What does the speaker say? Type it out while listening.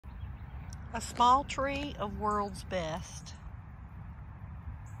A small tree of world's best.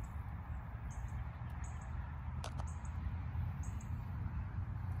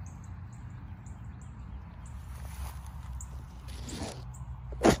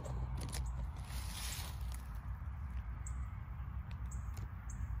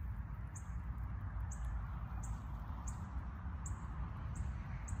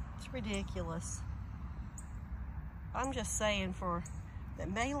 It's ridiculous. I'm just saying, for it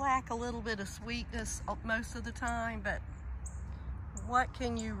may lack a little bit of sweetness most of the time, but what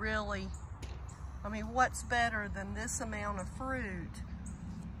can you really, I mean, what's better than this amount of fruit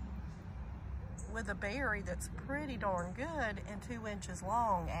with a berry that's pretty darn good and 2 inches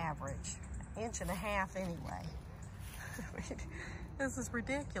long average, 1.5 inches anyway. I mean, this is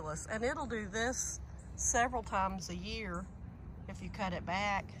ridiculous. And it'll do this several times a year if you cut it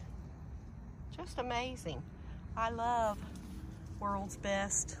back. Just amazing. I love World's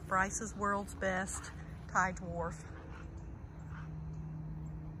Best, Bryce's World's Best Thai Dwarf.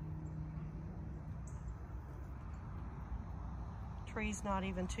 Tree's not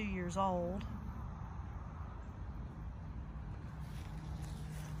even 2 years old.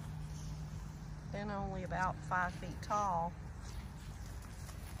 And only about 5 feet tall.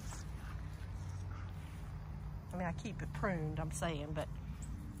 I mean, I keep it pruned, I'm saying, but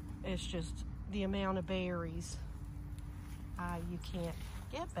it's just the amount of berries. You can't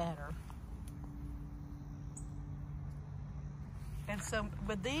get better. And so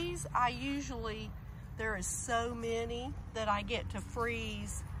with these, there is so many that I get to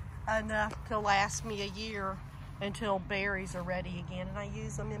freeze enough to last me a year until berries are ready again. And I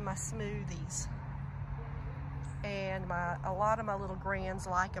use them in my smoothies. And a lot of my little grands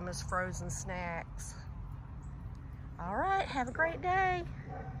like them as frozen snacks. All right, have a great day.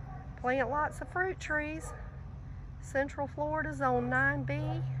 Plant lots of fruit trees. Central Florida Zone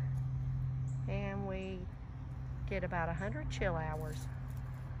 9B, and we get about 100 chill hours.